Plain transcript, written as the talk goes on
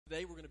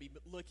Today we're going to be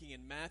looking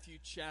in Matthew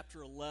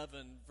chapter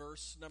 11,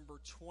 verse number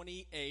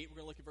 28. We're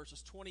going to look at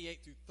verses 28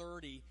 through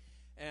 30.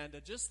 And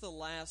just the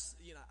last,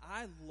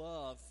 I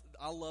love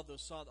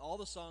those songs. All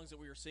the songs that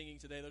we were singing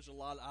today, there's a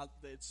lot.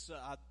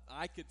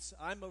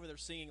 I'm over there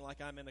singing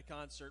like I'm in a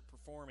concert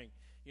performing,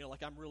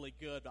 like I'm really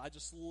good. But I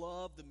just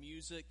love the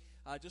music.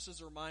 Just as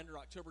a reminder,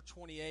 October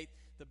 28th,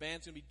 the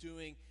band's going to be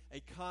doing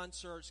a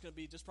concert. It's going to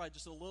be probably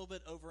just a little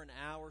bit over an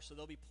hour, so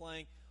they'll be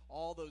playing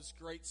all those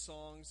great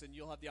songs, and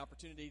you'll have the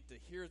opportunity to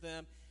hear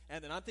them.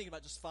 And then I'm thinking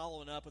about just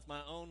following up with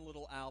my own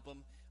little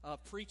album,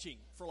 preaching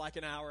for like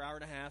an hour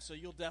and a half, so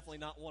you'll definitely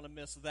not want to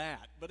miss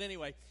that. But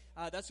anyway,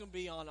 that's going to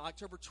be on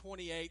October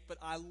 28th, but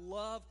I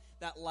love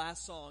that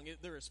last song.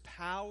 There is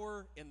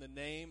power in the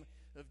name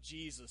of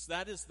Jesus.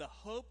 That is the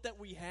hope that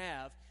we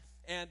have,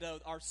 and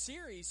our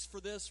series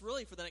for this,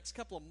 really for the next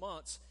couple of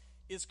months,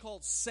 is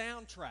called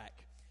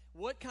Soundtrack.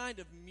 What kind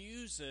of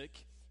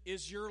music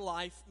is your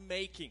life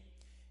making?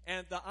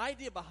 And the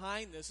idea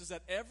behind this is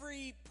that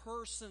every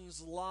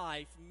person's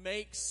life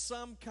makes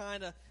some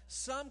kind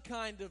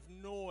of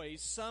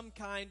noise, some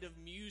kind of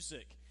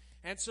music.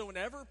 And so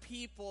whenever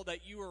people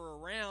that you are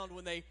around,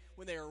 when they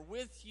are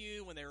with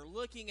you, when they are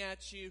looking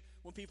at you,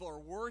 when people are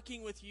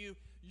working with you,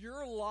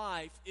 your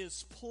life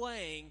is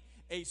playing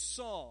a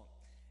song.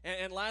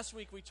 And last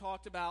week we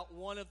talked about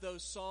one of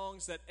those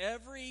songs that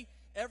every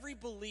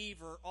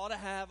believer ought to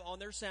have on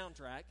their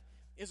soundtrack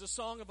is a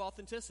song of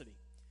authenticity.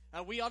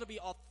 We ought to be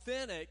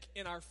authentic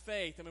in our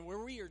faith. Where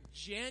we are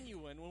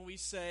genuine when we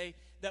say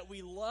that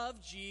we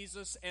love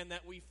Jesus and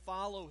that we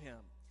follow Him.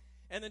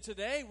 And then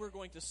today we're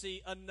going to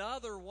see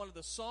another one of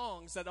the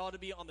songs that ought to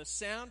be on the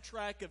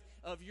soundtrack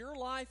of your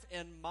life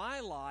and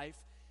my life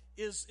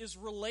is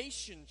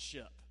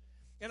relationship.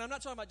 And I'm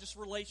not talking about just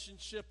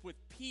relationship with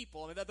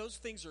people. Those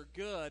things are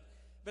good.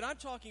 But I'm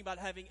talking about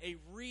having a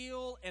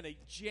real and a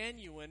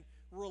genuine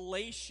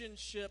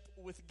relationship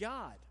with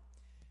God.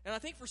 And I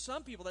think for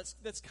some people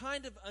that's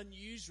kind of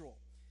unusual,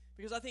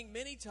 because I think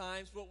many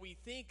times what we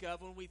think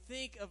of when we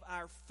think of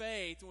our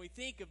faith, when we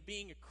think of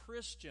being a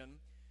Christian,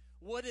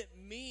 what it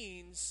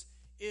means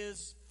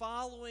is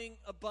following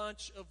a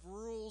bunch of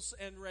rules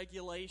and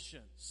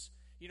regulations.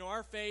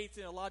 Our faith,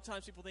 a lot of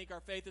times people think our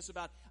faith is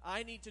about,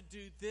 I need to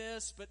do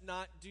this but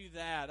not do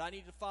that. I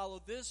need to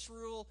follow this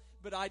rule,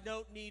 but I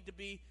don't need to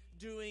be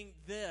doing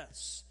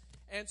this.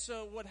 And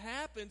so what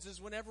happens is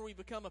whenever we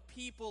become a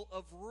people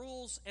of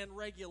rules and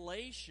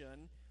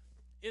regulation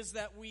is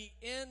that we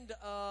end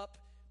up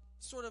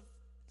sort of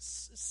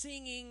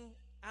singing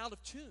out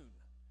of tune.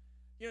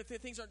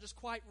 Things aren't just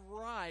quite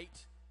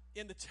right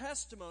in the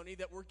testimony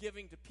that we're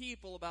giving to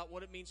people about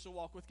what it means to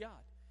walk with God.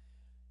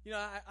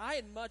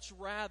 I'd much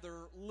rather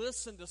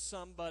listen to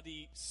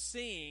somebody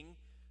sing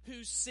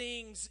who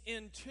sings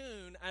in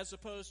tune as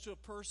opposed to a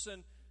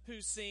person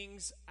who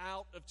sings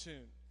out of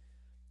tune.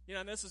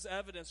 And this is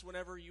evidence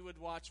whenever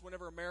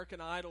American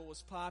Idol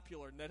was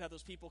popular and they'd have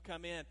those people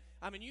come in.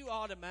 You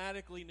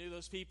automatically knew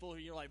those people who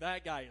you're like,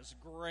 that guy is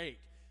great.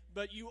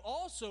 But you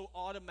also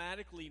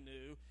automatically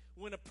knew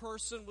when a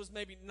person was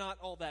maybe not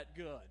all that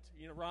good,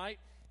 right?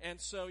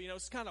 And so,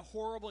 it's kind of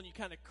horrible and you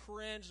kind of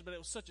cringed, but it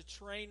was such a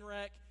train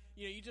wreck.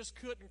 You just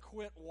couldn't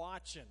quit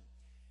watching.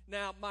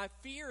 Now, my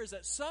fear is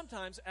that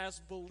sometimes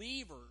as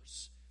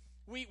believers,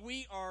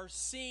 we are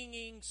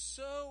singing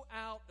so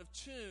out of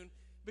tune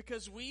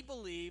because we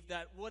believe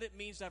that what it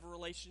means to have a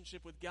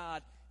relationship with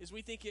God is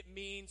we think it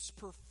means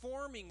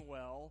performing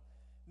well,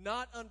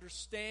 not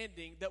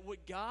understanding that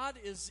what God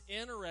is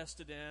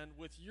interested in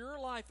with your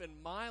life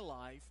and my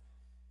life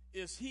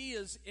is He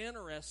is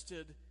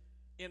interested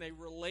in a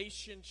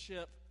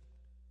relationship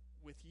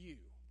with you.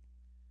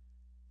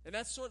 And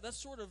that's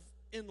sort of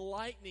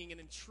enlightening and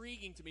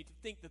intriguing to me to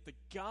think that the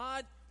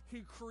God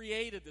who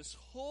created this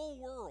whole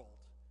world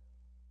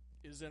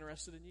is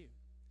interested in you.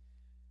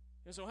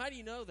 And so how do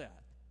you know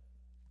that?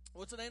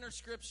 Well, today in our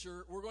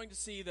scripture, we're going to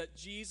see that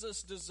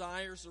Jesus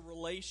desires a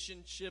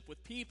relationship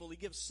with people. He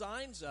gives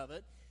signs of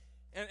it.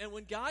 And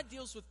when God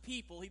deals with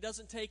people, He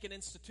doesn't take an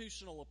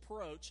institutional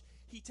approach.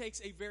 He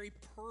takes a very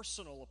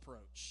personal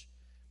approach.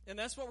 And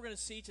that's what we're going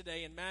to see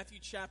today in Matthew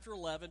chapter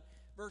 11,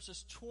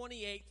 verses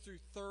 28 through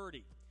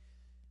 30.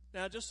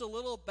 Now, just a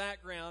little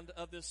background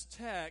of this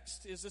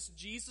text is this: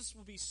 Jesus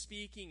will be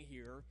speaking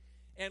here.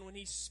 And when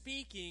He's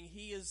speaking,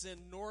 He is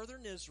in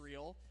northern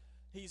Israel.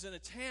 He's in a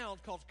town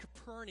called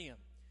Capernaum,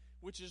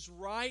 which is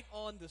right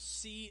on the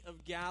Sea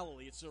of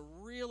Galilee. It's a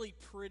really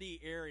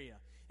pretty area.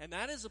 And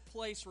that is a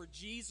place where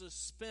Jesus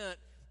spent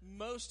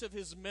most of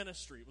His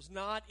ministry. It was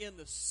not in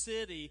the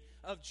city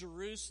of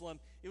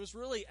Jerusalem. It was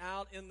really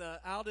out in the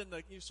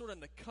sort of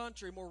in the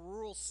country, more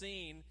rural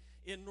scene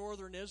in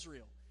northern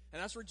Israel.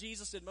 And that's where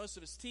Jesus did most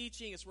of His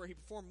teaching. It's where He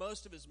performed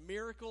most of His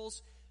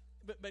miracles.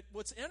 But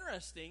what's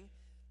interesting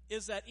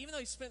is that even though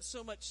He spent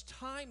so much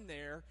time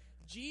there,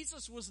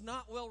 Jesus was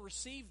not well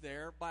received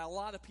there by a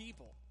lot of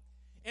people.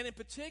 And in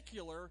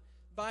particular,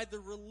 by the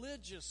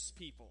religious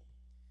people.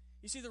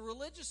 You see, the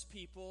religious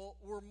people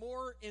were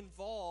more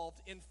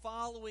involved in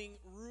following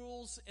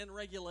rules and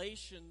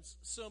regulations,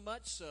 so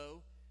much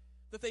so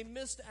that they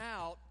missed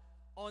out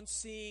on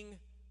seeing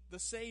the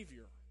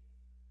Savior.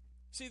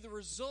 See, the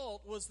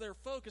result was their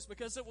focus,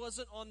 because it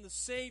wasn't on the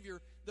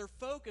Savior, their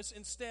focus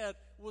instead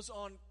was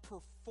on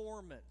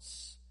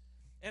performance.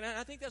 And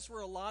I think that's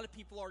where a lot of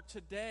people are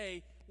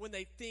today when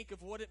they think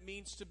of what it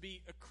means to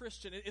be a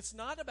Christian. It's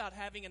not about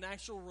having an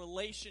actual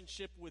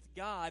relationship with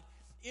God.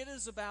 It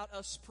is about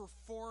us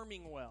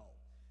performing well.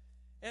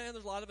 And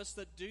there's a lot of us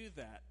that do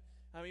that.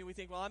 I mean, we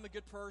think, well, I'm a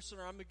good person,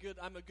 or I'm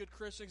a good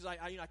Christian because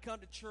I come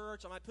to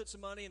church. I might put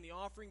some money in the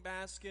offering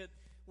basket.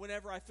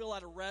 Whenever I fill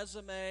out a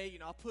resume,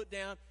 I'll put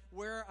down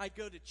where I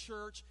go to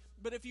church.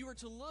 But if you were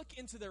to look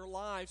into their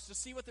lives to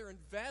see what they're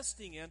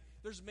investing in,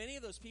 there's many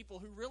of those people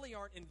who really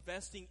aren't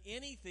investing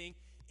anything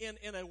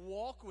in a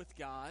walk with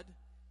God,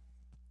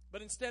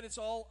 but instead it's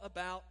all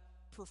about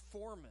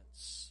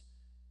performance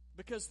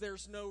because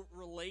there's no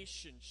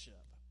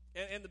relationship.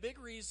 And the big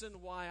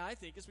reason why I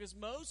think is because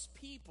most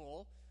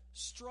people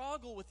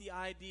struggle with the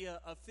idea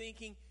of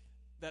thinking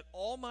that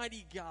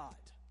Almighty God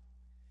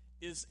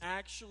is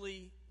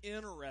actually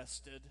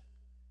interested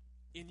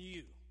in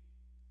you.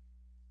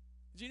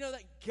 Do you know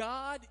that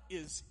God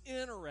is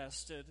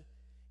interested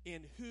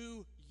in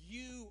who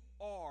you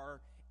are,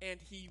 and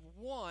He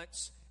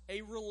wants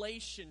a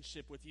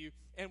relationship with you?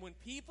 And when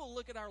people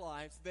look at our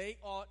lives, they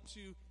ought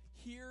to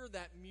hear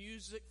that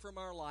music from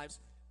our lives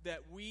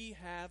that we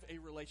have a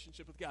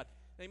relationship with God.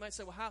 Now you might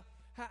say, well,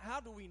 how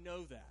do we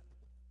know that?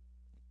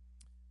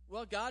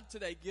 Well, God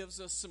today gives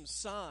us some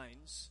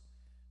signs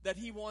that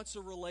He wants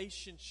a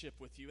relationship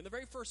with you. And the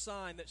very first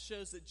sign that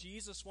shows that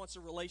Jesus wants a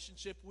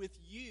relationship with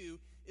you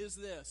is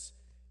this: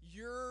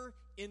 you're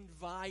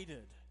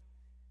invited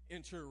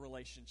into a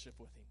relationship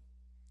with Him.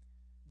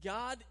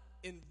 God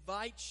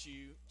invites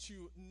you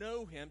to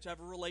know Him, to have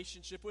a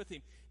relationship with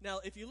Him. Now,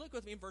 if you look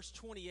with me in verse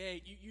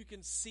 28, you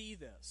can see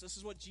this. This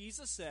is what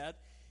Jesus said.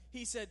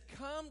 He said,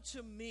 "Come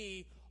to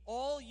me,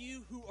 all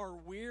you who are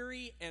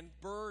weary and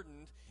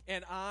burdened,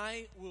 and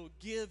I will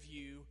give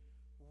you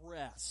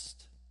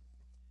rest."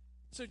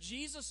 So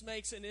Jesus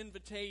makes an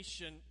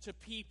invitation to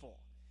people.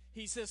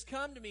 He says,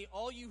 "Come to me,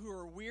 all you who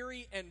are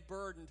weary and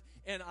burdened,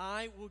 and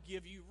I will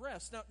give you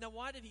rest." Now,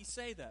 why did He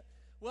say that?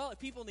 Well, if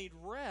people need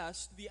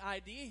rest, the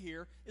idea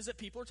here is that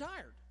people are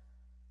tired.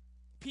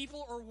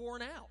 People are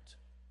worn out.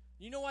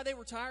 You know why they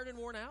were tired and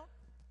worn out?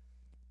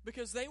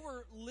 Because they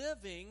were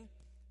living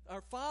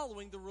or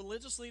following the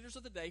religious leaders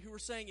of the day who were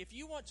saying, if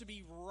you want to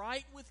be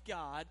right with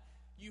God,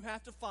 you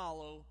have to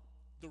follow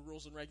the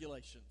rules and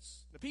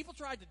regulations. The people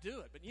tried to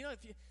do it, but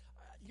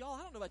y'all,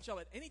 I don't know about y'all,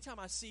 but anytime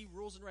I see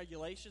rules and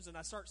regulations and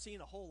I start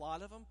seeing a whole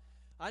lot of them,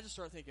 I just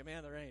start thinking,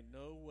 man, there ain't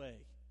no way.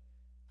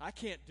 I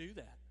can't do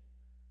that.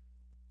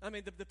 I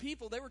mean, the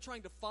people, they were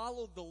trying to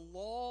follow the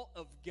law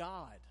of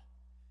God.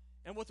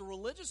 And what the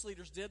religious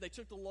leaders did, they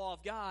took the law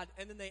of God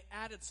and then they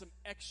added some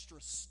extra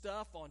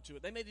stuff onto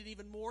it. They made it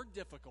even more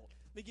difficult.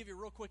 Let me give you a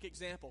real quick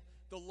example.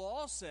 The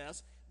law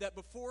says that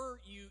before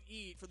you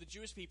eat, for the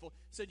Jewish people,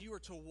 said you were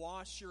to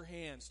wash your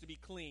hands to be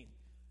clean.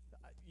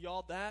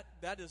 Y'all, that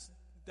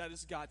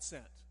is God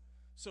sent.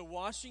 So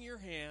washing your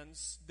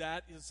hands,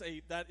 that is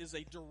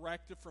a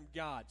directive from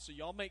God. So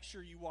y'all make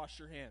sure you wash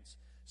your hands.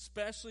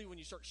 Especially when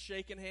you start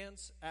shaking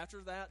hands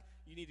after that,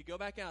 you need to go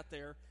back out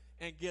there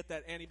and get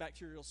that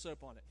antibacterial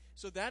soap on it.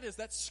 So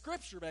that's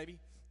Scripture, baby.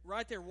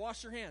 Right there,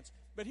 wash your hands.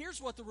 But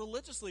here's what the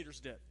religious leaders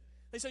did.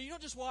 They said, you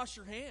don't just wash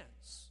your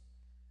hands.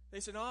 They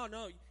said, oh,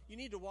 no, you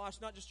need to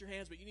wash not just your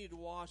hands, but you need to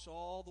wash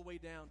all the way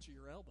down to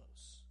your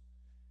elbows.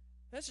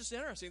 That's just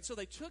interesting. So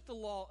they took the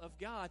law of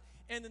God,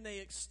 and then they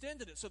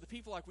extended it. So the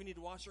people are like, we need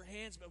to wash our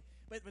hands.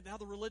 But now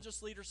the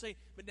religious leaders say,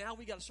 but now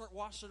we got to start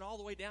washing it all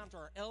the way down to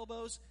our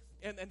elbows.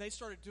 And they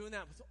started doing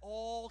that with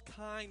all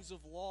kinds of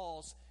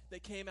laws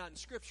that came out in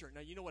Scripture.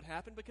 Now, you know what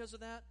happened because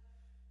of that?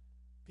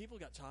 People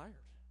got tired.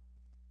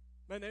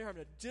 Man, they were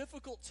having a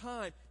difficult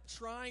time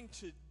trying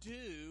to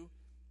do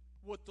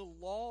what the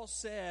law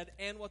said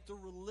and what the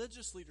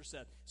religious leaders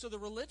said. So the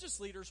religious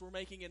leaders were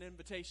making an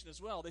invitation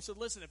as well. They said,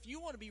 listen, if you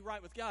want to be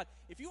right with God,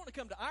 if you want to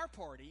come to our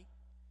party,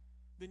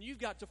 then you've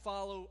got to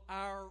follow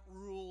our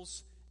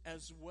rules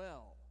as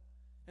well.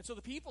 And so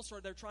the people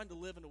started there trying to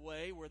live in a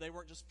way where they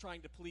weren't just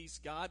trying to please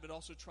God, but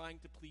also trying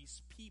to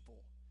please people.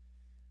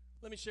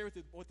 Let me share with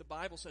you what the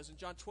Bible says in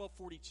John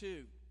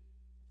 12:42.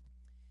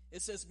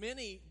 It says,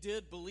 many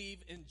did believe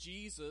in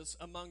Jesus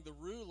among the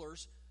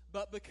rulers,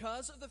 but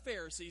because of the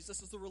Pharisees,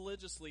 this is the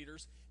religious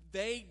leaders,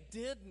 they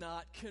did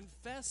not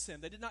confess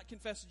Him. They did not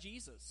confess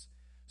Jesus.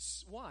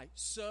 Why?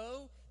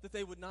 So that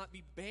they would not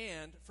be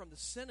banned from the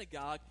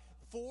synagogue,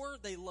 for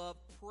they love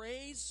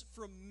praise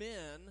from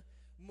men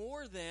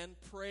more than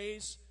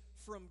praise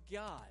from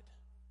God.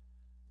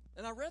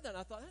 And I read that and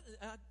I thought,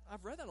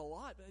 I've read that a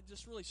lot, but it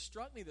just really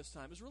struck me this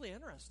time. It was really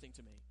interesting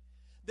to me.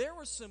 There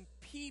were some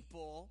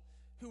people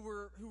who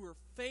were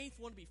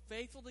wanted to be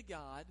faithful to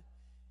God,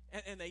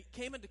 and they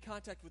came into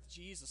contact with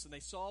Jesus, and they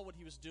saw what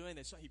He was doing.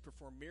 They saw He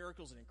performed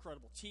miracles, an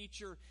incredible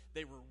teacher.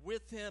 They were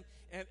with Him,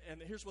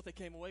 and here's what they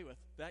came away with.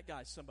 That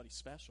guy's somebody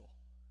special.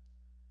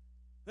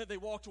 They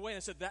walked away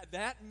and said,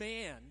 that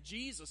man,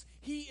 Jesus,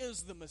 he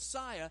is the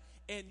Messiah,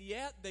 and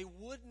yet they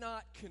would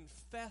not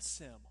confess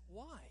him.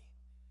 Why?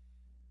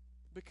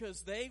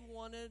 Because they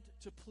wanted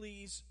to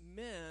please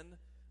men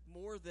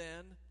more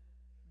than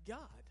God.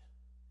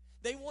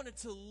 They wanted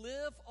to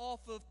live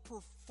off of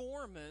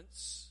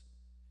performance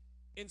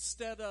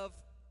instead of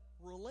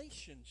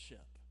relationship.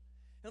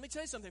 Now, let me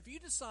tell you something. If you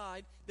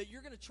decide that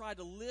you're going to try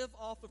to live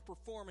off of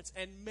performance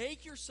and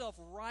make yourself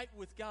right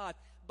with God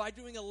by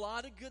doing a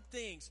lot of good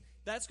things,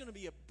 that's going to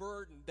be a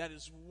burden that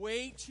is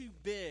way too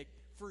big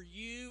for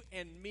you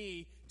and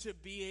me to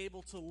be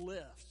able to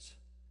lift.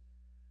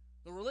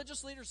 The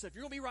religious leaders said, if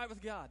you're going to be right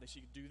with God, they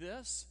said, you do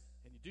this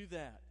and you do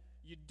that.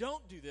 You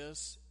don't do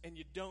this and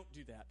you don't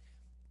do that.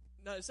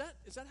 Now, is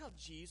that how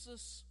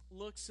Jesus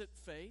looks at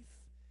faith?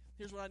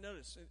 Here's what I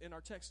noticed in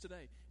our text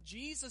today.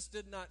 Jesus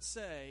did not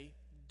say,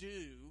 do.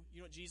 You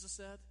know what Jesus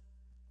said?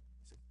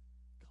 He said,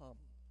 come.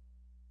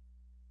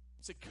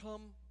 He said,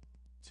 come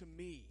to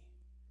me.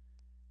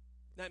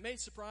 Now, it may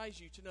surprise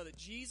you to know that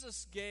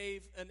Jesus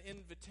gave an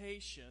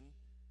invitation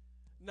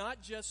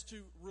not just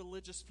to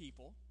religious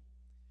people.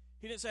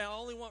 He didn't say, I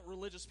only want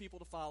religious people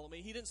to follow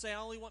me. He didn't say, I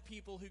only want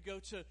people who go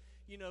to,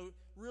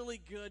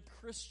 really good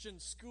Christian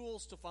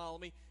schools to follow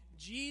me.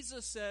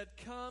 Jesus said,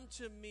 come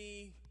to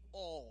me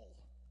all.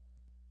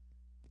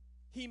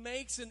 He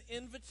makes an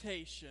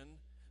invitation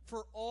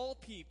for all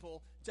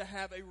people to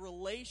have a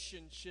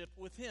relationship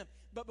with him.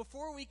 But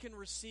before we can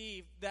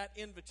receive that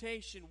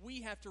invitation,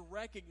 we have to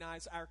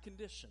recognize our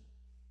condition.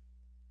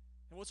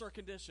 And what's our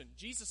condition?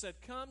 Jesus said,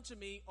 come to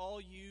me, all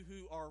you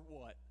who are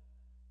what?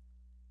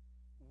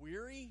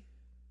 Weary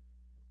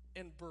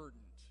and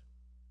burdened.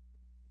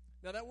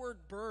 Now, that word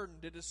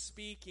burdened, it is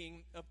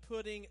speaking of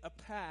putting a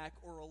pack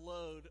or a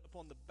load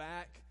upon the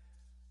back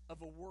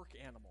of a work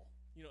animal,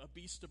 a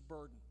beast of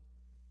burden.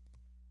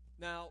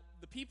 Now,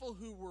 the people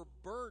who were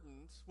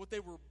burdened, what they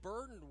were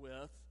burdened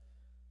with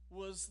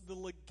was the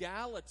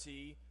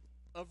legality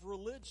of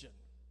religion.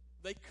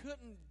 They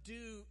couldn't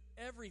do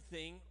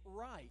everything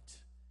right.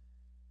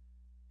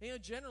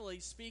 Generally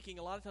speaking,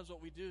 a lot of times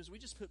what we do is we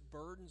just put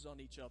burdens on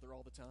each other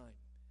all the time.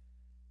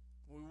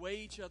 We weigh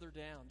each other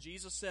down.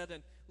 Jesus said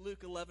in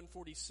Luke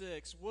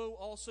 11:46, woe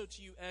also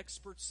to you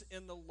experts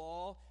in the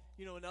law.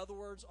 In other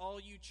words, all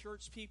you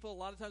church people, a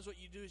lot of times what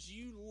you do is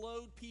you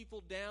load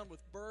people down with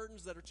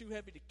burdens that are too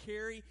heavy to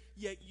carry,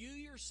 yet you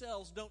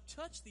yourselves don't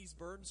touch these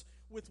burdens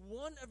with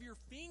one of your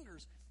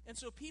fingers. And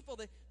so people,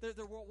 they're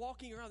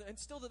walking around, and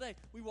still today,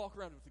 we walk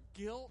around with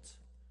guilt.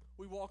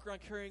 We walk around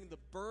carrying the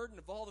burden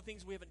of all the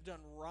things we haven't done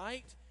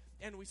right.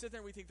 And we sit there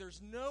and we think,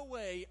 there's no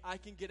way I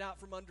can get out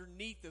from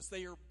underneath this.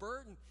 They are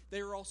burdened. They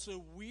are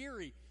also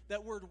weary.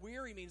 That word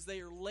weary means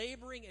they are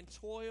laboring and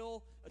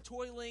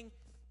toiling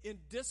in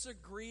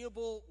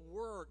disagreeable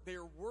work. They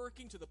are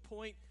working to the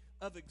point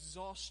of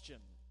exhaustion.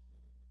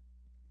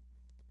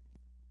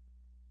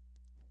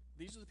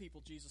 These are the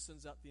people Jesus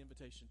sends out the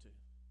invitation to.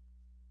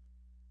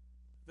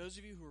 Those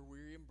of you who are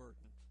weary and burdened,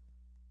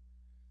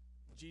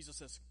 Jesus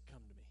says,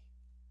 come to me.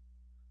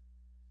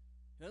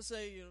 And let's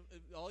say,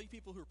 all you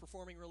people who are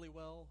performing really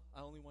well,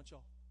 I only want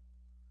y'all.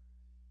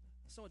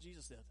 That's not what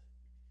Jesus did.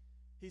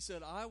 He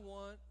said, I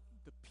want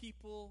the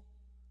people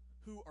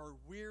who are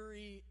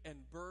weary and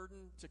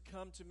burdened to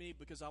come to me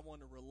because I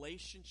want a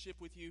relationship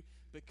with you,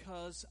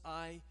 because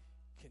I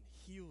can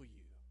heal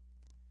you.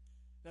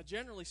 Now,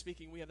 generally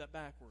speaking, we have that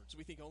backwards.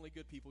 We think only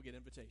good people get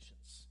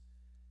invitations.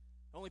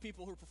 Only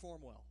people who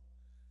perform well.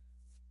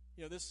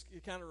 This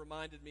kind of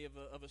reminded me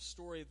of a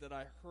story that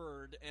I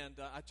heard, and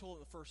I told in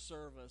the first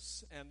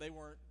service, and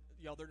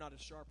they're not as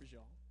sharp as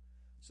y'all.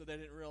 So they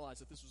didn't realize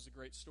that this was a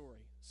great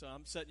story. So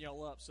I'm setting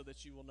y'all up so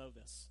that you will know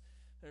this.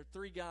 There are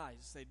three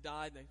guys. They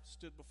died, and they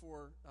stood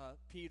before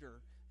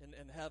Peter in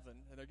heaven,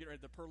 and they're getting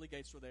ready. The pearly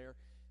gates were there.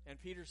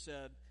 And Peter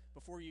said,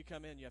 before you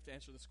come in, you have to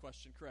answer this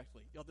question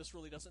correctly. This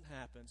really doesn't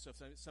happen. So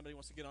if somebody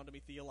wants to get onto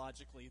me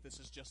theologically, this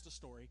is just a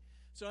story.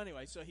 So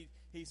anyway, so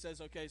he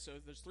says, okay, so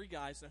there's three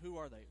guys. Now, who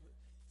are they?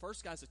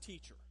 First guy's a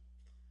teacher.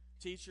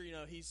 Teacher,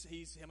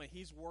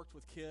 he's worked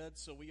with kids,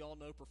 so we all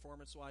know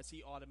performance-wise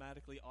he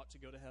automatically ought to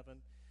go to heaven.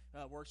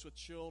 Works with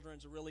children,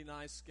 is a really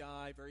nice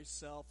guy, very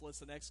selfless.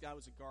 The next guy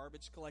was a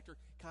garbage collector,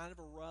 kind of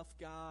a rough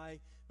guy,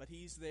 but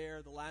he's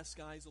there. The last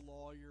guy's a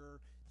lawyer,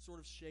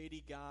 sort of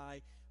shady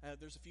guy.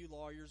 There's a few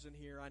lawyers in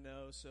here, I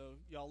know, so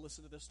y'all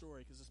listen to this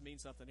story because this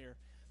means something here.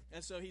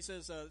 And so he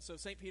says, so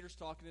St. Peter's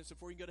talking to us,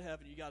 before you can go to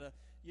heaven, you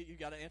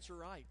gotta answer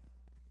right.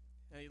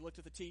 And he looked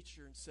at the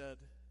teacher and said,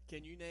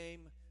 can you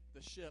name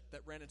the ship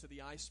that ran into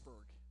the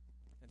iceberg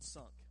and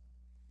sunk?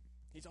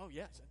 He's, oh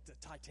yes, the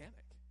Titanic.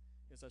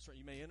 Yes, that's right.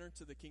 You may enter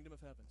into the kingdom of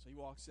heaven. So he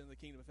walks into the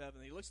kingdom of heaven.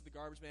 And he looks at the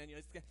garbage man.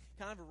 He's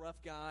kind of a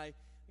rough guy.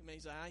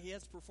 He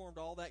hasn't performed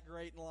all that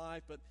great in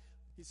life, but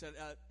he said,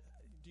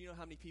 do you know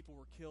how many people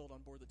were killed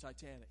on board the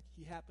Titanic?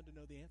 He happened to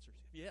know the answers.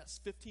 Yes,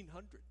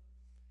 1,500.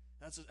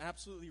 That's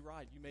absolutely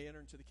right. You may enter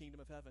into the kingdom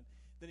of heaven.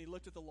 Then he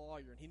looked at the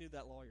lawyer, and he knew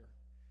that lawyer.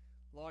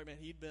 Lawyer, man,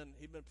 he'd been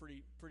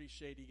pretty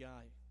shady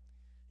guy.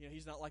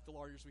 he's not like the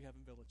lawyers we have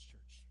in Village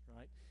Church,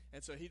 right?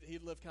 And so he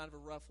lived kind of a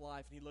rough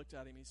life, and he looked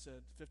at him. He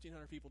said,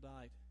 1,500 people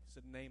died. He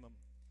said, name them.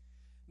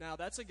 Now,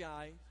 that's a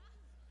guy.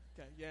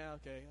 Okay, yeah,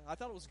 okay. I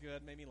thought it was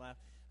good. Made me laugh.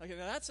 Okay,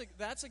 now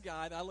that's a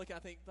guy that I look at, I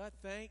think,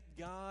 thank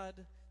God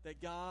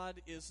that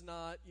God is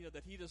not,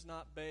 that he does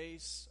not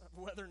base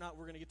whether or not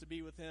we're going to get to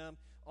be with him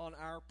on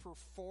our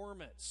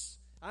performance.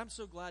 I'm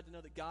so glad to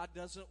know that God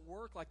doesn't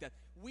work like that.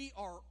 We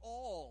are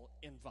all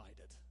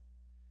invited.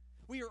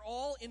 We are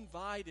all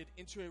invited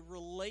into a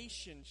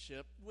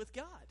relationship with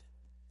God.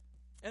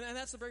 And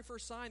that's the very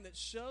first sign that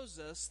shows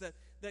us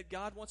that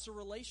God wants a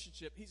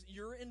relationship.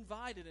 You're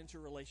invited into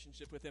a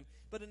relationship with him.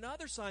 But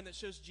another sign that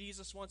shows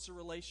Jesus wants a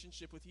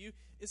relationship with you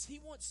is he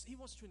wants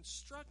to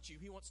instruct you.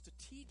 He wants to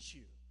teach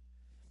you.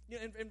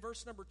 In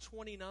verse number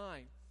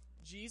 29,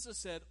 Jesus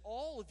said,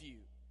 all of you,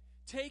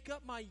 take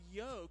up my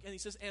yoke, and he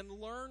says, and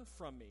learn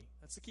from me.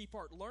 That's the key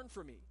part. Learn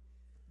from me,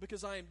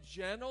 because I am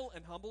gentle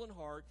and humble in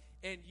heart,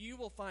 and you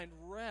will find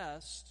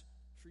rest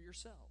for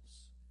yourselves.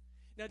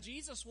 Now,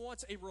 Jesus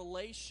wants a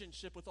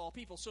relationship with all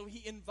people, so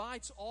he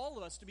invites all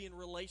of us to be in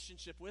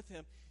relationship with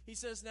him. He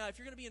says, now, if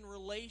you're going to be in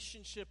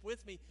relationship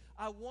with me,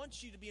 I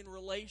want you to be in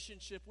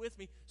relationship with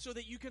me so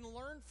that you can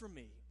learn from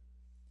me.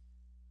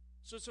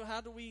 So how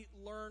do we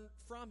learn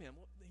from him?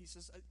 Well, he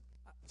says,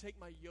 take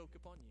my yoke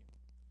upon you.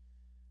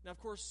 Now, of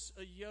course,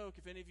 a yoke,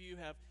 if any of you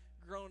have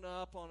grown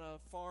up on a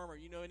farm or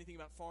you know anything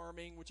about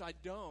farming, which I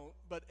don't,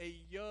 but a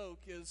yoke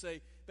is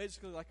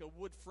basically like a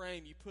wood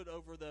frame you put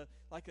over the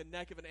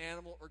neck of an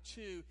animal or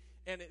two,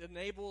 and it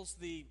enables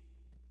the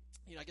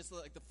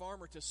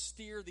farmer to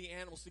steer the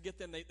animals to get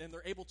them, and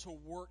they're able to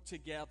work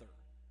together.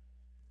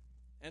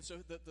 And so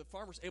the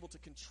farmer's able to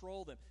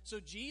control them.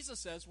 So Jesus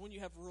says, when you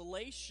have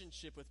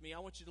relationship with me, I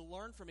want you to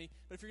learn from me.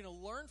 But if you're going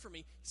to learn from me,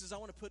 he says, I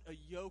want to put a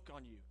yoke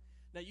on you.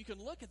 Now, you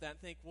can look at that and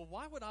think, well,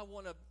 why would I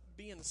want to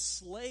be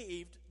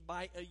enslaved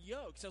by a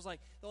yoke? Sounds like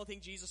the only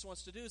thing Jesus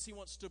wants to do is he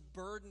wants to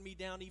burden me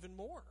down even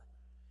more.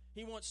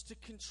 He wants to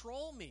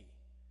control me.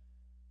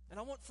 And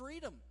I want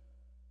freedom.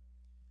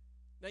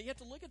 Now, you have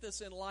to look at this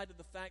in light of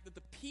the fact that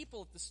the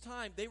people at this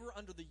time, they were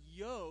under the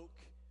yoke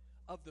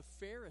of the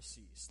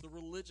Pharisees, the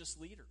religious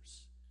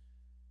leaders.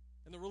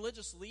 And the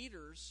religious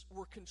leaders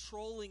were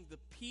controlling the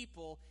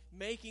people,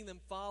 making them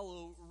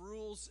follow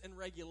rules and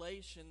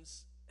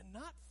regulations and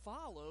not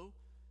follow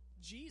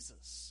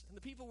Jesus. And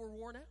the people were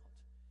worn out.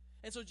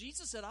 And so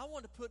Jesus said, I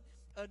want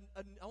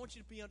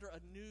you to be under a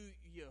new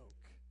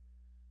yoke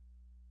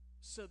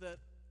so that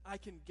I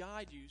can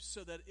guide you,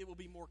 so that it will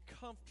be more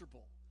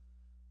comfortable,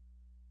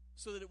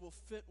 so that it will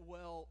fit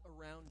well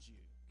around you.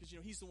 Because,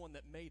 he's the one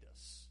that made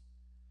us.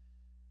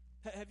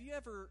 Have you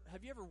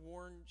ever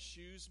worn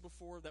shoes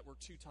before that were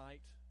too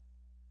tight?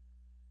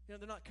 They're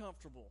not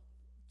comfortable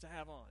to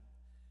have on.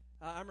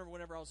 I remember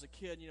whenever I was a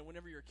kid,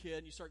 whenever you're a kid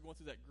and you start going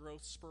through that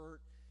growth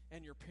spurt,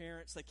 and your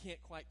parents, they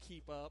can't quite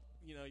keep up.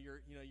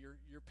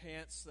 Your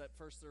pants, that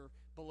first they're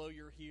below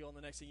your heel, and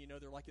the next thing you know,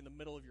 they're like in the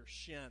middle of your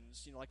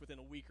shins, like within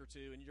a week or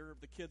two, and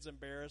the kid's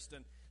embarrassed,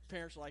 and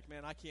parents are like,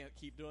 man, I can't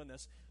keep doing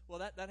this. Well,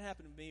 that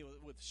happened to me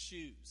with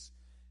shoes.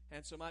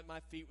 And so my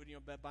feet would,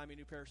 buy me a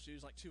new pair of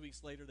shoes. Like 2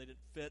 weeks later, they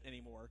didn't fit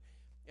anymore.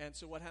 And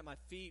so what happened, my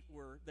feet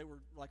were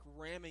like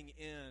ramming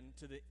in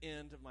to the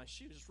end of my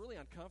shoes. It's really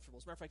uncomfortable.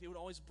 As a matter of fact, it would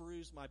always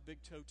bruise my big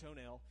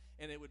toenail,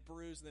 and it would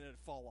bruise, and then it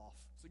would fall off.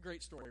 It's a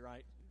great story,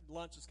 right?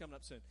 Lunch is coming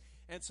up soon.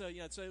 And so,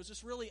 so it was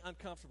just really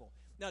uncomfortable.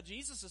 Now,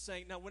 Jesus is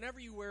saying, now, whenever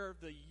you wear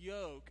the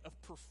yoke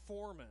of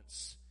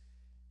performance,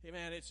 hey,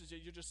 man, it's just,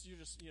 you're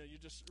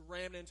just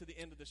ramming into the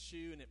end of the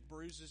shoe, and it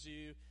bruises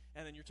you,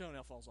 and then your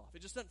toenail falls off.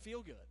 It just doesn't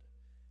feel good.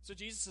 So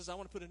Jesus says, I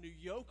want to put a new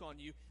yoke on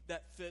you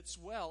that fits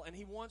well. And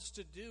he wants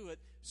to do it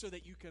so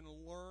that you can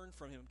learn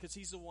from him, because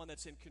he's the one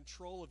that's in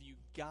control of you,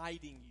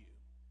 guiding you.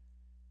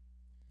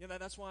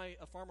 That's why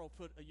a farmer will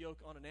put a yoke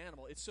on an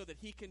animal. It's so that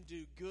he can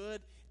do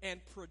good and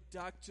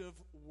productive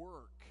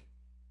work.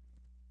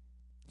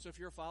 So if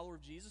you're a follower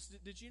of Jesus,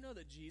 did you know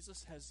that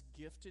Jesus has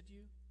gifted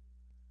you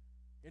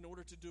in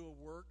order to do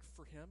a work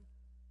for him?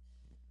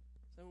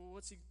 So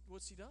what's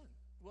he done?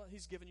 Well,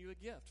 he's given you a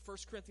gift. 1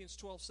 Corinthians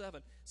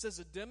 12:7 says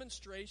a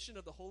demonstration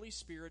of the Holy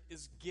Spirit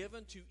is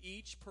given to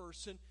each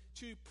person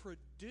to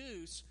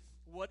produce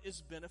what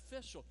is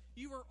beneficial.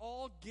 You are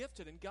all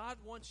gifted, and God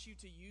wants you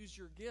to use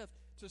your gift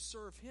to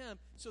serve him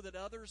so that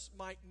others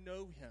might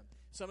know him.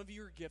 Some of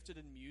you are gifted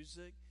in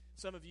music.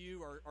 Some of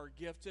you are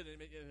gifted in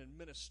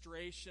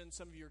administration.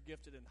 Some of you are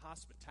gifted in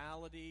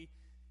hospitality.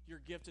 You're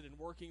gifted in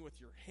working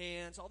with your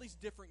hands. All these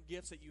different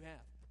gifts that you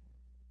have.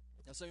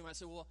 Now, some of you might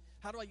say, well,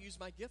 how do I use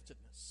my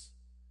giftedness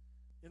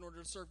in order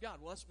to serve God?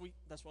 Well,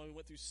 that's why we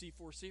went through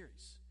C4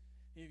 series.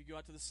 If you go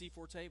out to the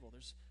C4 table,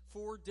 there's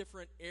 4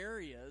 different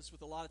areas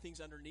with a lot of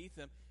things underneath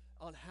them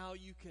on how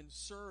you can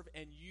serve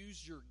and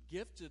use your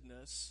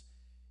giftedness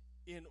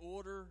in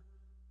order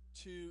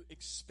to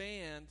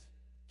expand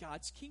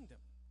God's kingdom.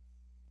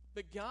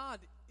 But God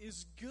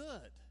is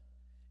good,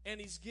 and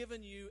he's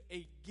given you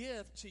a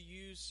gift to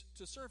use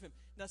to serve him.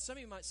 Now, some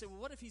of you might say, well,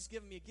 what if he's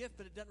given me a gift,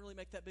 but it doesn't really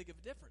make that big of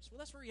a difference? Well,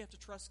 that's where you have to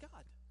trust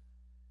God.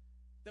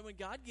 That when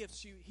God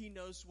gifts you, he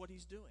knows what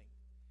he's doing.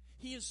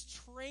 He is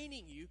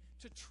training you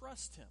to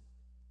trust Him.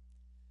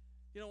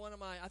 You know,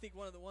 I think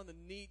one of the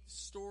neat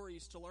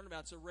stories to learn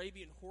about is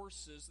Arabian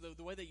horses.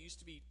 The way they used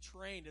to be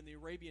trained in the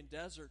Arabian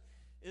desert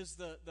is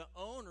the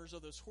owners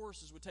of those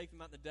horses would take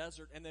them out in the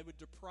desert and they would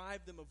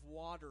deprive them of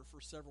water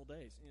for several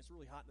days. And it's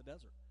really hot in the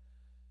desert.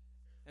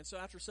 And so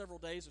after several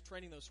days of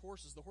training those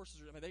horses,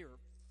 they are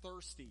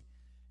thirsty.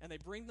 And they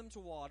bring them to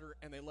water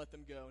and they let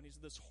them go. And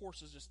those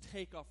horses just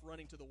take off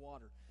running to the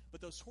water. But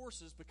those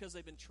horses, because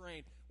they've been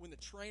trained,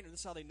 this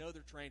is how they know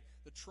they're trained,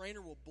 the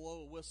trainer will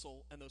blow a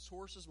whistle, and those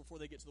horses, before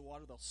they get to the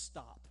water, they'll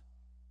stop.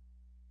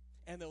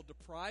 And they'll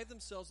deprive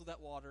themselves of that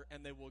water,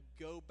 and they will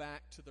go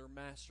back to their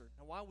master.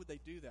 Now, why would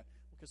they do that?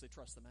 Because they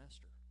trust the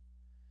master.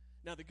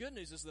 Now, the good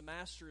news is the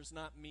master is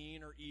not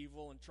mean or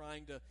evil and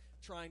trying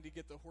to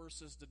get the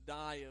horses to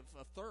die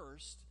of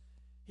thirst.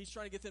 He's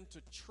trying to get them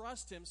to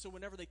trust him, so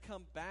whenever they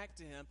come back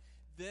to him,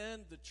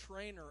 then the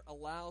trainer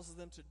allows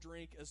them to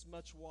drink as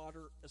much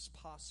water as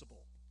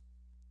possible.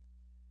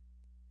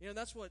 You know,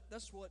 that's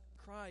what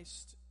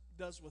Christ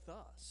does with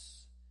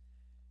us.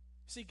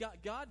 See,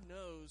 God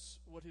knows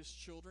what his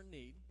children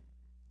need.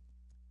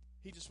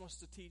 He just wants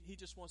to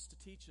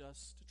teach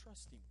us to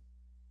trust him.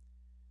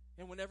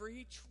 And whenever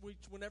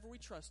we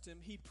trust him,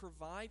 he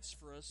provides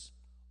for us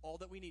all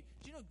that we need.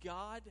 Do you know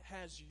God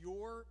has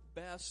your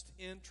best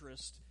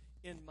interest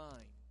in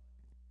mind?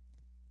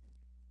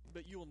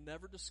 But you will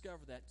never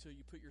discover that till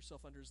you put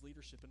yourself under his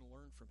leadership and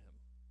learn from him.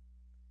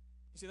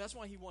 You see, that's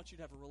why he wants you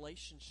to have a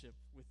relationship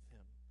with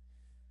him.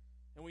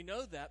 And we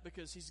know that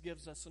because he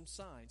gives us some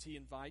signs. He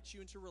invites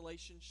you into a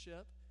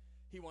relationship.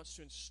 He wants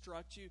to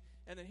instruct you.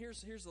 And then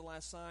here's the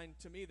last sign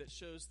to me that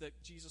shows that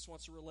Jesus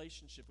wants a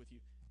relationship with you.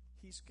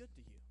 He's good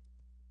to you.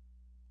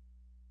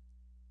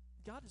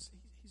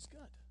 He's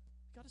good.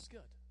 God is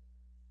good.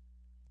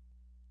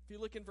 If you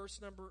look in verse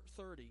number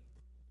 30,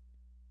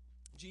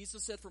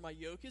 Jesus said, "For my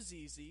yoke is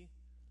easy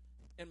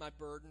and my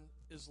burden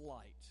is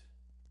light."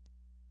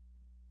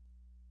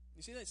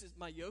 You see that? It says,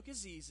 my yoke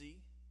is easy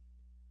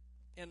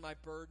and my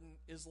burden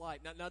is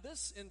light. Now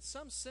this, in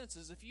some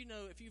senses, if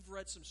you've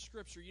read some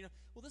scripture,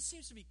 this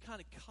seems to be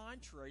kind of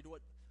contrary to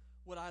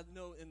what I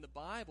know in the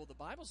Bible. The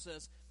Bible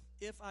says,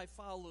 if I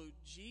follow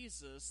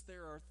Jesus,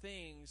 there are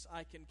things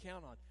I can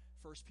count on.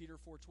 1 Peter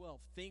 4:12,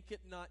 think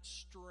it not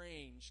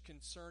strange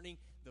concerning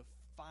the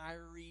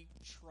fiery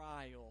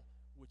trial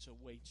which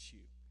awaits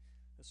you.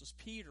 This was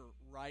Peter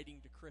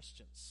writing to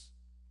Christians.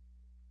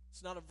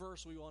 It's not a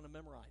verse we want to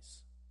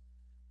memorize.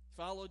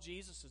 Follow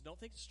Jesus says, don't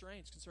think it's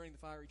strange concerning the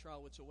fiery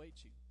trial which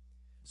awaits you.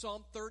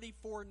 Psalm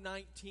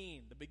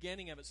 34:19, the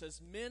beginning of it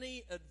says,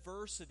 many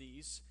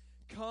adversities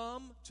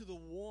come to the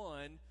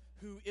one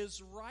who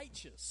is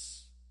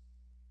righteous.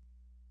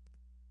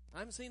 I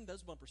haven't seen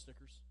those bumper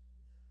stickers.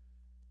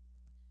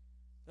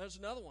 There's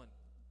another one.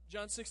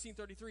 John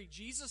 16:33,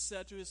 Jesus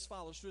said to his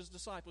followers, to his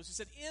disciples, he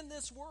said, in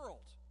this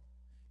world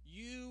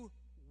you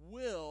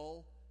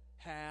will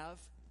have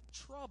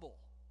trouble.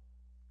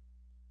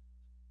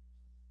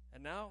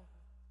 And now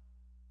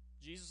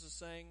Jesus is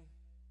saying,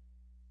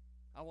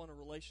 I want a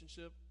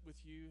relationship with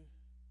you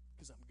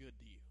because I'm good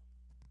to you.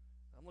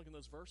 I'm looking at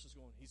those verses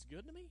going, he's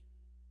good to me?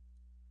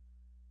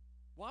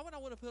 Why would I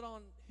want to put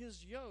on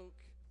his yoke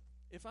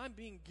if I'm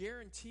being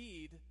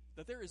guaranteed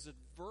that there is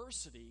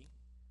adversity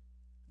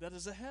that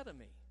is ahead of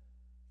me?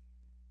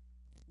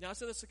 Now, I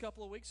said this a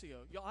couple of weeks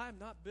ago. Y'all, I am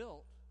not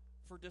built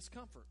for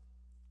discomfort.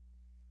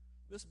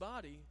 This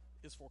body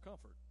is for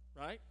comfort,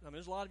 right? I mean,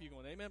 there's a lot of you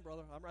going, amen,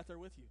 brother. I'm right there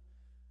with you.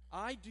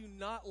 I do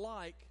not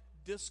like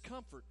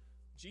discomfort.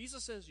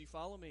 Jesus says, you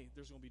follow me,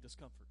 there's going to be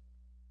discomfort.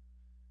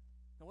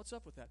 Now, what's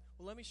up with that?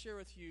 Well, let me share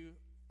with you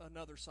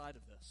another side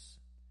of this.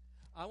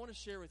 I want to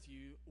share with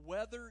you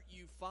whether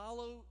you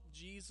follow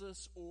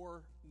Jesus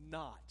or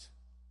not,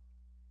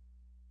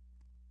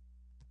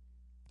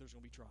 there's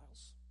going to be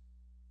trials.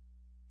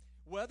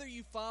 Whether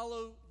you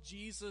follow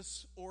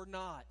Jesus or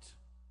not,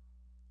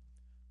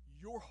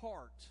 your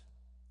heart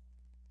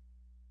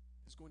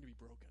is going to be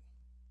broken.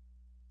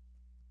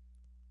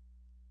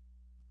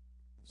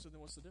 So then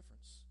what's the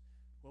difference?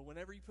 Well,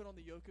 whenever you put on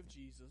the yoke of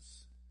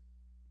Jesus,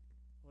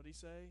 what did he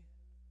say?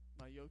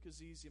 My yoke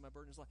is easy, my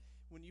burden is light.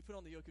 When you put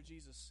on the yoke of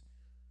Jesus,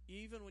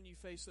 even when you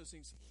face those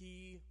things,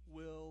 he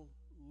will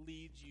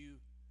lead you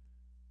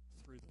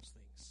through those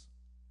things.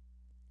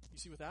 You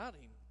see, without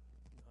him,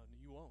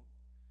 you won't.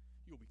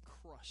 You will be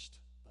crushed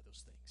by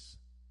those things.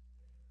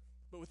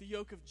 But with the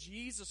yoke of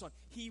Jesus on,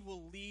 he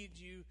will lead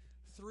you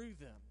through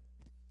them.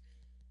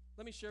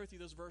 Let me share with you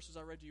those verses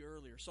I read to you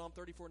earlier. Psalm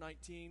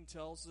 34:19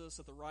 tells us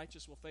that the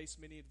righteous will face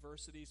many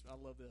adversities. I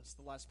love this.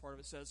 The last part of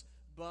it says,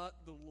 but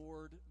the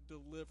Lord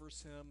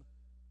delivers him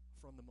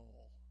from them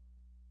all.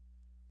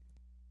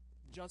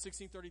 John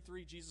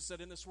 16:33, Jesus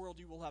said, in this world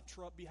you will have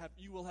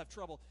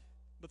trouble.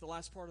 But the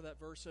last part of that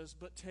verse says,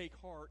 but take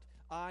heart,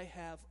 I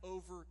have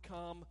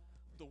overcome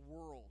the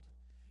world.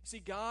 See,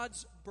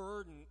 God's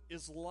burden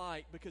is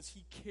light because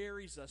he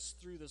carries us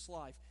through this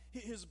life.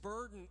 His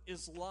burden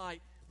is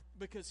light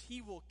because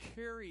he will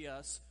carry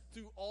us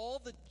through all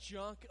the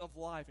junk of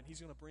life, and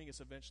he's going to bring us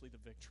eventually to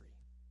victory.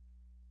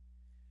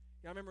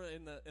 I remember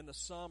in the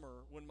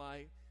summer when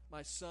my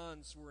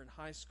sons were in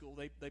high school,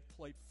 they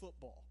played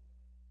football.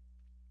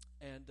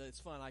 And it's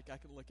fun. I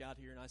can look out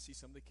here and I see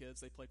some of the kids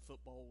they played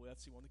football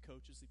with. See one of the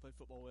coaches they played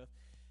football with.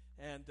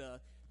 And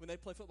when they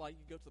play football, you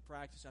can go to the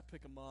practice. I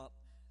pick them up,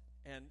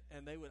 and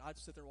I'd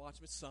sit there and watch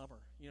them. It's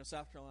summer.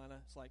 South Carolina,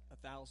 it's like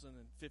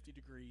 1,050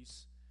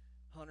 degrees,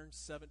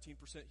 117%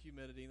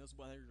 humidity, and those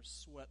boys are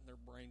just sweating their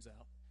brains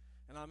out.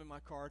 And I'm in my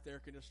car with the air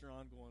conditioner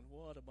on going,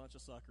 what a bunch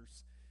of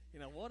suckers.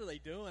 What are they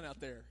doing out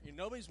there?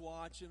 Nobody's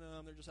watching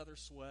them. They're just out there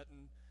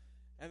sweating.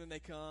 And then they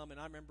come, and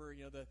I remember,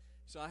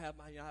 so I have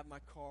my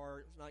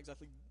car.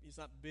 It's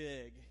not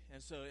big,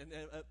 and so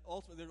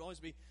ultimately there'd always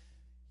be,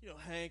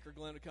 Hank or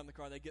Glenn would come in the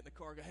car. They'd get in the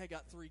car, and go, hey, I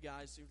got 3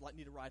 guys who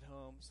need a ride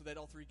home. So they'd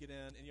all 3 get in,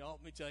 and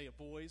let me tell you,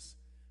 boys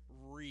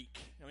reek.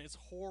 I mean, it's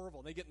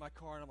horrible. They get in my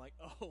car, and I'm like,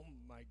 oh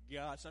my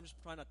gosh. I'm just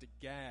trying not to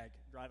gag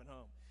driving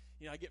home.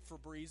 I get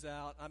Febreze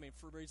out. I mean,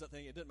 Febreze, that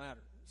thing, it didn't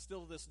matter.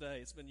 Still to this day,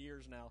 it's been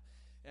years now,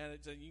 and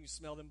you can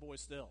smell them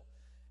boys still.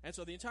 And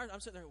so the entire time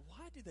I'm sitting there,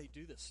 why do they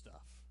do this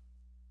stuff?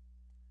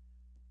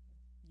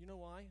 You know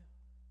why?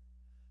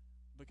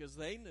 Because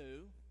they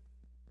knew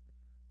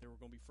there were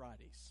going to be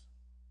Fridays.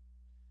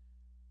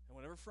 And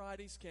whenever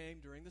Fridays came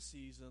during the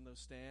season, those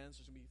stands,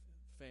 there's going to be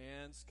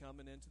fans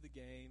coming into the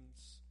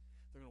games.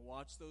 They're going to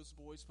watch those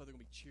boys play. They're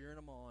going to be cheering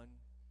them on. And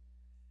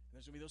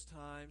there's going to be those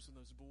times when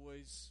those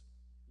boys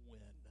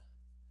win.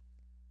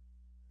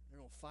 They're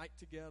going to fight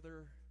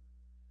together.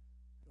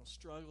 They're going to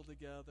struggle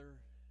together.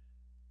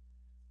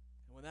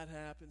 And when that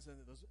happens,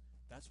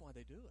 that's why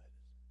they do it.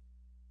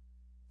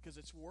 Because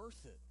it's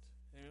worth it.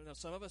 And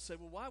some of us say,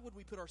 well, why would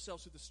we put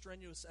ourselves through the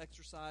strenuous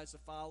exercise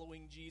of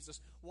following Jesus?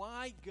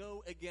 Why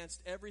go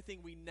against everything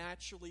we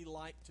naturally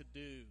like to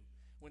do?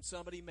 When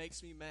somebody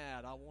makes me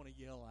mad, I want to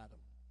yell at them.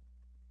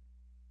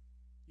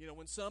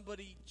 When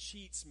somebody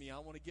cheats me, I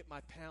want to get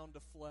my pound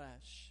of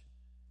flesh.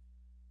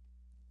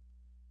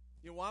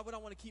 Why would I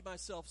want to keep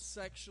myself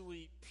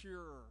sexually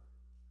pure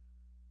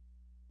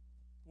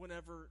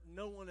whenever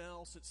no one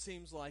else, it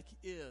seems like,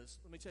 is?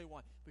 Let me tell you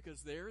why.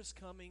 Because there is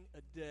coming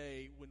a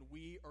day when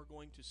we are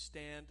going to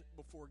stand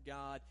before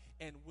God,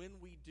 and when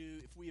we do,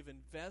 if we have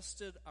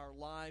invested our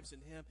lives in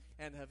Him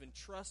and have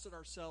entrusted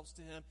ourselves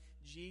to Him,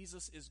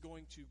 Jesus is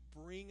going to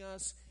bring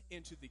us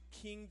into the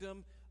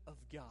kingdom of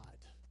God.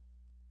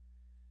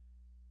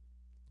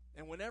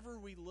 And whenever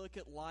we look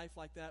at life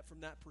like that, from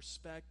that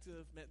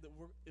perspective,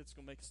 it's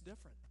going to make us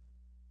different.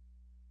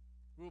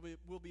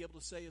 We'll be able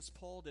to say, as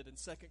Paul did in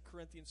 2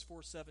 Corinthians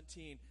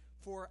 4:17,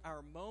 for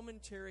our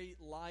momentary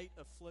light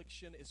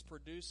affliction is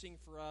producing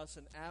for us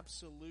an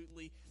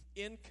absolutely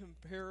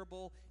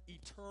incomparable,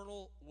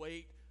 eternal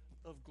weight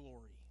of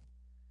glory.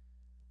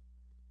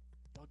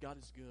 God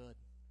is good.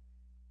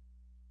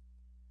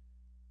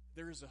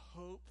 There is a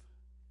hope,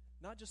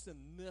 not just in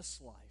this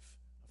life,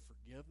 of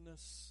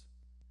forgiveness,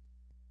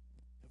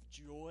 of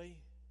joy,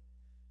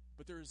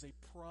 but there is a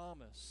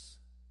promise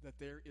that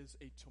there is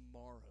a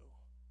tomorrow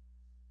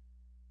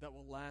that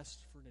will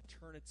last for an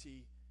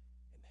eternity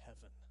in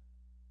heaven.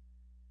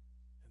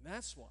 And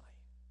that's why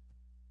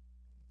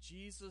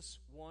Jesus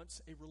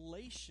wants a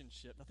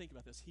relationship. Now think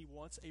about this. He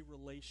wants a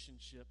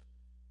relationship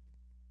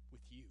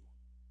with you.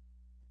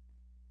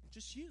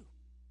 Just you.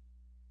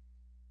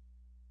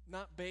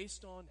 Not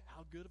based on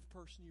how good of a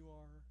person you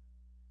are,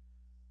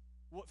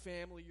 what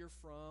family you're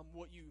from,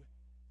 what you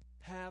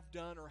have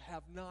done or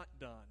have not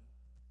done.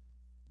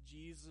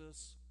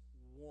 Jesus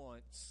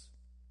wants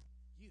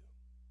you.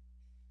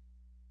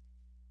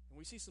 And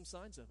we see some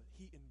signs of it.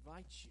 He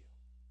invites you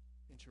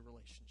into a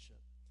relationship.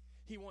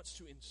 He wants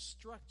to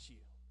instruct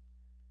you.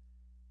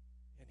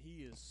 And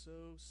He is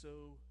so,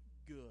 so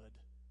good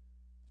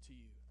to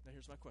you. Now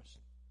here's my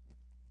question.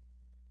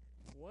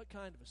 What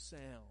kind of a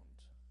sound,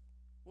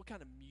 what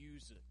kind of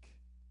music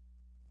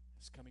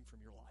is coming from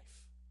your life?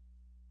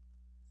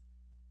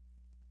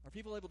 Are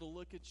people able to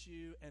look at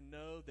you and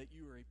know that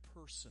you are a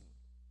person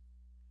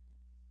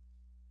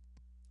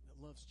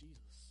that loves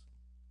Jesus,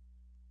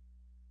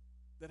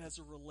 that has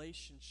a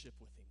relationship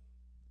with Him,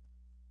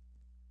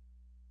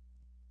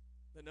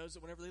 that knows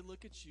that whenever they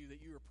look at you, that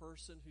you're a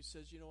person who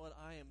says, you know what,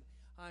 I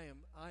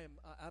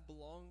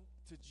belong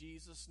to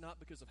Jesus not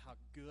because of how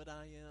good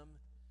I am,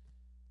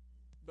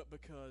 but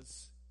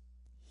because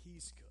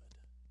He's good.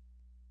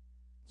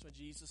 So when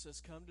Jesus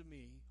says, come to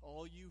me,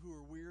 all you who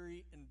are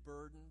weary and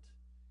burdened,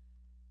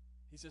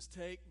 He says,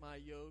 take my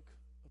yoke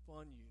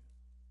upon you.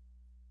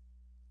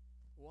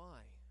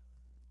 Why?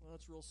 Well,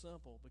 it's real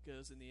simple.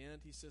 Because in the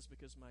end, He says,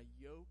 because my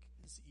yoke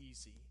is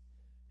easy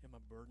and my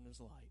burden is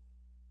light.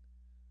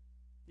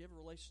 You have a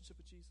relationship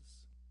with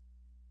Jesus?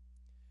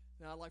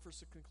 Now, I'd like for us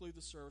to conclude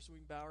the service. We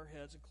can bow our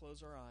heads and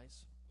close our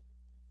eyes.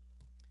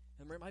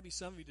 And there might be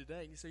some of you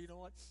today, and you say, you know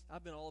what?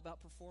 I've been all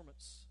about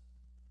performance.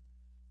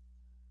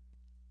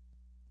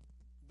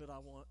 But I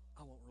want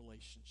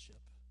relationship.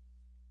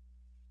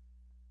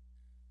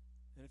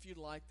 And if you'd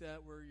like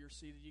that, where you're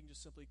seated,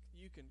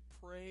 you can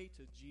pray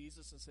to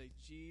Jesus and say,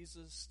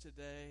 Jesus,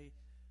 today,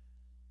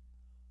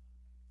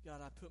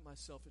 God, I put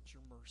myself at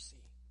your mercy.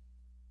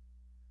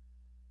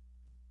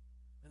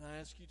 And I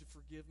ask you to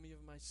forgive me of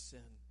my sin.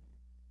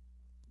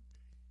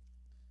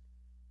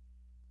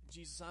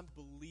 Jesus, I'm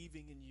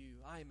believing in you.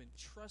 I am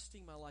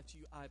entrusting my life to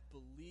you. I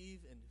believe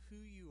in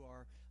who you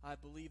are. I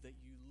believe that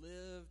you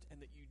lived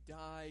and that you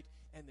died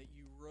and that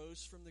you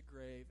rose from the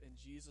grave. And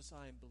Jesus,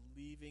 I am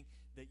believing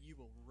that you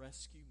will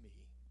rescue me.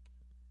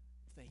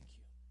 Thank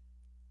you.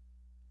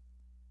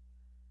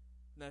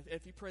 Now,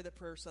 if you pray that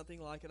prayer or something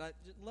like it,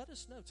 let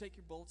us know. Take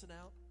your bulletin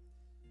out.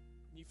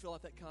 And you fill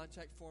out that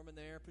contact form in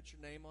there. Put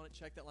your name on it.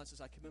 Check that line. It says,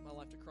 I commit my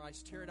life to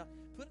Christ. Tear it out.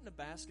 Put it in a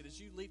basket. As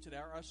you leave today,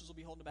 our ushers will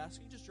be holding a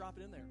basket. You just drop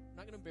it in there. I'm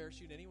not going to embarrass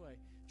you in any way.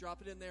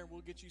 Drop it in there, and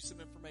we'll get you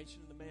some information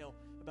in the mail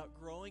about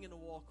growing in a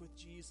walk with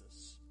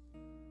Jesus.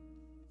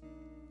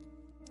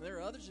 There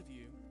are others of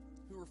you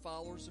who are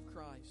followers of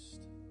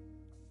Christ.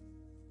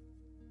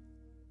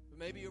 But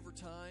maybe over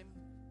time,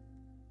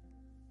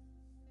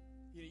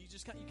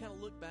 you kind of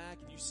look back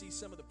and you see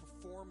some of the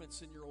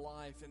performance in your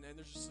life, and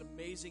there's just an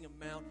amazing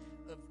amount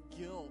of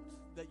guilt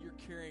that you're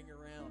carrying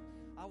around.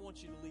 I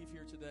want you to leave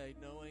here today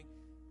knowing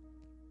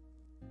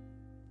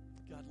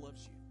God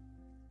loves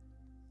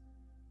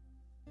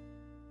you.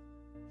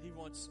 He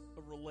wants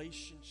a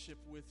relationship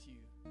with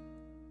you.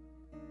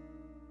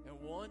 And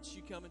once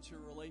you come into a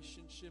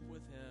relationship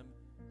with Him,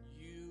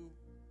 you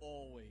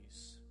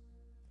always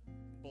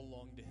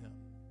belong to Him.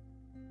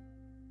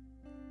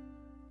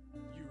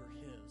 You are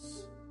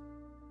His.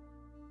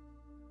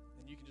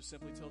 And you can just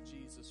simply tell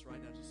Jesus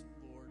right now, just,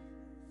 Lord,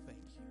 thank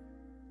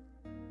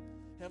you.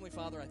 Heavenly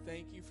Father, I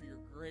thank you for your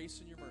grace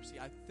and your mercy.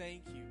 I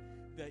thank you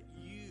that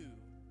you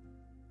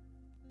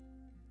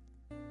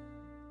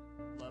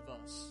love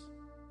us,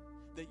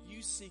 that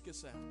you seek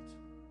us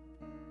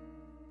out.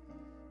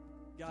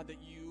 God,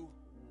 that you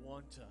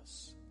want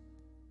us.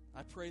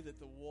 I pray that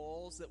the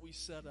walls that we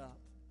set up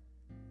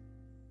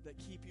that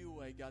keep you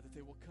away, God, that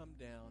they will come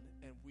down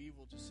and we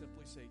will just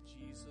simply say,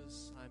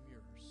 Jesus, I'm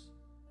yours.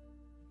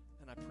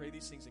 And I pray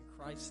these things in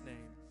Christ's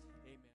name.